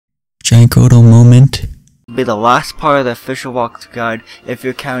GiantGrotle moment. Be the last part of the official walkthrough guide if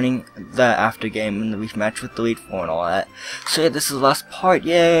you're counting the after game and the rematch with the Elite Four and all that. So yeah, this is the last part,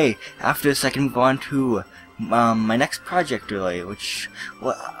 yay! After this I can move on to my next project really, which,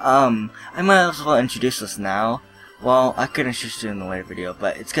 I might as well introduce this now. Well, I could introduce it in the later video,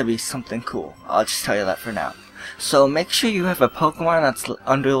 but it's gonna be something cool. I'll just tell you that for now. So make sure you have a Pokemon that's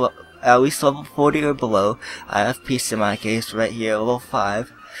under at least level 40 or below. I have Peace in my case right here, level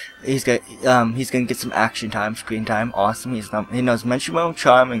 5. He's gonna get some action time, screen time. Awesome. He knows Mention,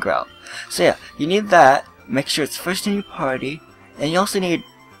 Charm, and Growl. So yeah, you need that. Make sure it's first in your party, and you also need.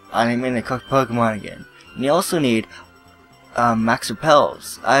 I didn't mean to cook Pokemon again. And you also need max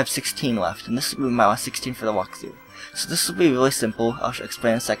repels. I have 16 left, and this will be my last 16 for the walkthrough. So this will be really simple. I'll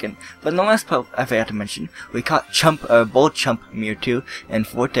explain in a second. But in the last part, I forgot to mention, we caught Bold Chump Mewtwo and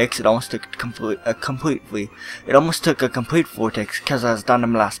Vortex. It almost took a complete Vortex because I was down to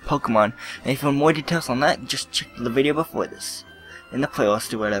my last Pokemon. And if you want more details on that, just check the video before this, in the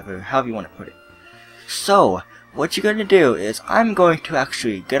playlist or whatever, however you want to put it. So what you're going to do is I'm going to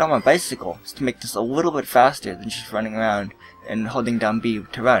actually get on my bicycle to make this a little bit faster than just running around and holding down B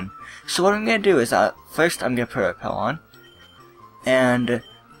to run. So what I'm going to do is first I'm going to put a repel on and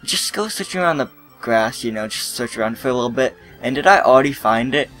just go searching around the grass, you know, just search around for a little bit. And did I already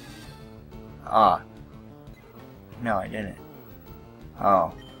find it? No, I didn't.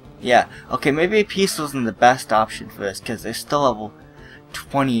 Oh, yeah. Okay, maybe Peace wasn't the best option for this because there's still level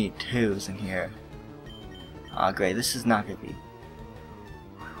 22s in here. Great, this is not gonna be.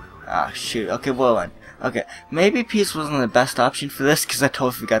 Shoot. Okay, well then. Okay, maybe Peace wasn't the best option for this because I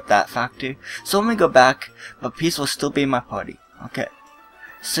totally forgot that factor. So let me go back, but Peace will still be in my party. Okay.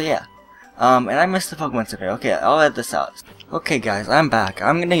 So yeah. And I missed the Pokemon today. Okay, I'll edit this out. Okay, guys, I'm back.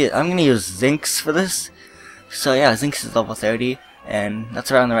 I'm gonna use Zinx for this. So yeah, Zinx is level 30, and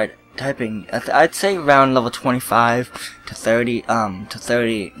that's around the right typing. I'd say around level 25 to 30, to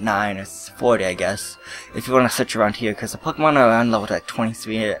 39 or 40, I guess, if you want to search around here, because the Pokemon are around level like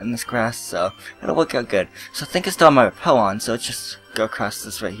 23 in this grass, so it'll work out good. So I think I still have my repel on, so let's just go across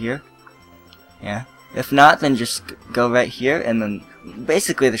this right here. Yeah. If not, then just go right here, and then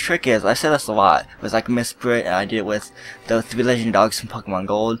basically the trick is, I say this a lot, was like Misprit, and I did it with the 3 Legend Dogs from Pokemon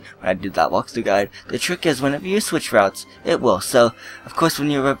Gold, when I did that walkthrough guide. The trick is, whenever you switch routes, it will. So, of course, when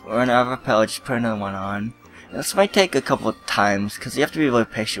you run out of repel, just put another one on. And this might take a couple of times, because you have to be really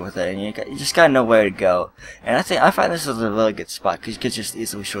patient with it, and you just gotta know where to go. And I find this is a really good spot, because you can just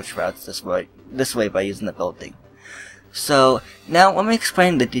easily switch routes this way by using the building. So, now let me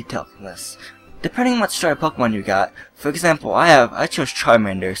explain the details of this. Depending on what starter Pokemon you got, for example, I chose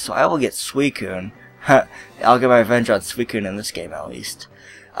Charmander, so I will get Suicune. I'll get my revenge on Suicune in this game at least.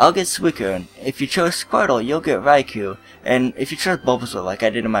 I'll get Suicune. If you chose Squirtle, you'll get Raikou, and if you chose Bulbasaur like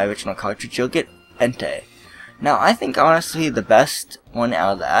I did in my original cartridge, you'll get Entei. Now, I think honestly the best one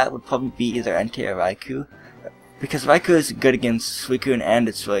out of that would probably be either Entei or Raikou, because Raikou is good against Suicune and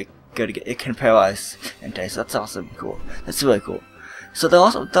it's really good. It can paralyze Entei, so that's awesome. Cool. That's really cool. So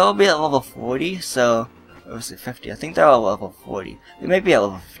they'll be at level 40, so, or was it 50? I think they're all level 40. They may be at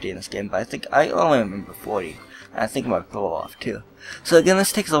level 50 in this game, but I only remember 40. And I think I might pull off too. So again,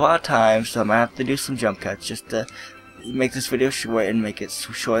 this takes a lot of time, so I might have to do some jump cuts just to make this video short and make it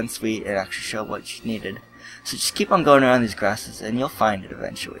short and sweet and actually show what's needed. So just keep on going around these grasses and you'll find it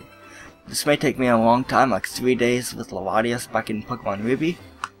eventually. This may take me a long time, like 3 days with Levadius back in Pokemon Ruby,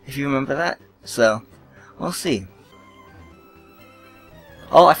 if you remember that. So, we'll see.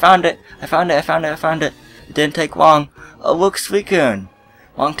 Oh, I found it! I found it! It didn't take long. Oh, look, Suicune!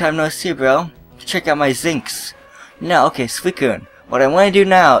 Long time no see, bro. Check out my Zinx. Now, okay, Suicune. What I want to do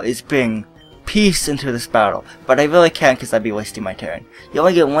now is bring Peace into this battle, but I really can't because I'd be wasting my turn. You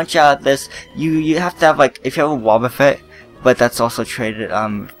only get one shot at this. You have to have, like, if you have a Wobbuffet, but that's also traded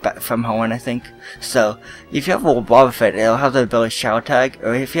from Hoenn, I think. So if you have a Wobbuffet, it'll have the ability Shadow Tag,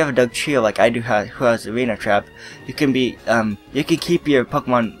 or if you have a Dugtrio like I do who has Arena Trap, you can keep your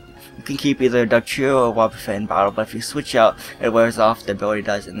Pokemon. You can keep either Dugtrio or Wobbuffet in battle, but if you switch out, it wears off, the ability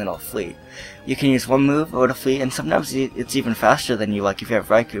does, and then it'll flee. You can use one move or it'll flee, and sometimes it's even faster than you. Like if you have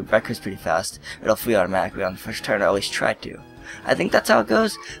Raikou, Raikou's pretty fast. It'll flee automatically on the first turn, or at least try to. I think that's how it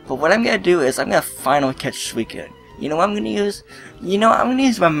goes. But what I'm gonna do is I'm gonna finally catch Suicune. You know what I'm gonna use? I'm gonna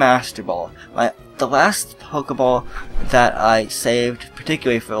use my Master Ball. The last Pokeball that I saved,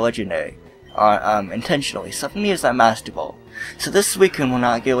 particularly for Legendary, intentionally. So I'm gonna use that Master Ball. So this Suicune will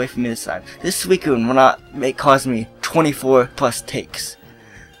not get away from me this time. This Suicune will not cause me 24 plus takes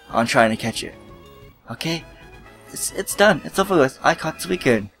on trying to catch it. Okay? It's done. It's over with. I caught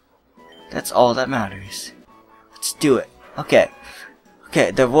Suicune. That's all that matters. Let's do it. Okay. Okay,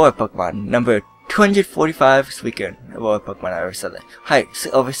 the roar Pokemon, number 245, Suicune. The roar Pokemon, I already said that. Height,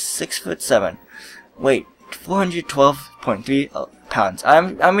 over 6'7". Weight, 412.3 pounds.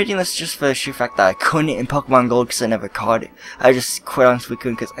 I'm reading this just for the sheer fact that I couldn't in Pokemon Gold because I never caught it. I just quit on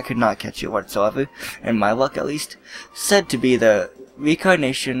Suicune because I could not catch it whatsoever, in my luck at least. Said to be the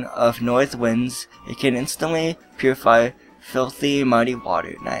reincarnation of north winds, it can instantly purify filthy, muddy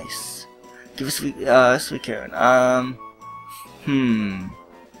water. Nice. Give us Suicune.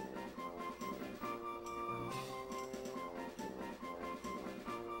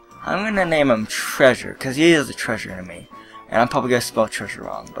 I'm gonna name him Treasure, because he is a treasure to me. And I'm probably gonna spell treasure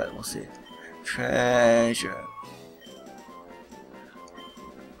wrong, but we'll see. Treasure.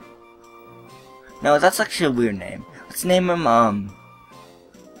 No, that's actually a weird name. Let's name him,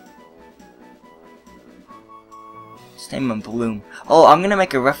 let's name him Bloom. Oh, I'm gonna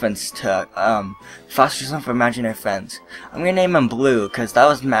make a reference to, Foster Son for Imaginary Friends. I'm gonna name him Blue, because that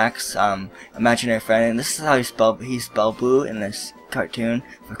was Mac's, imaginary friend, and this is how he spelled Blue in this cartoon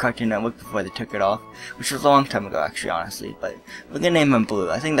for Cartoon Network before they took it off, which was a long time ago actually, honestly, but we're gonna name him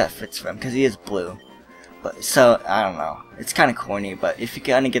Blue. I think that fits for him because he is blue. But so I don't know, it's kind of corny, but if you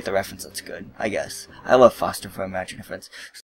kind of get the reference, that's good, I guess. I love Foster for Imaginary Friends.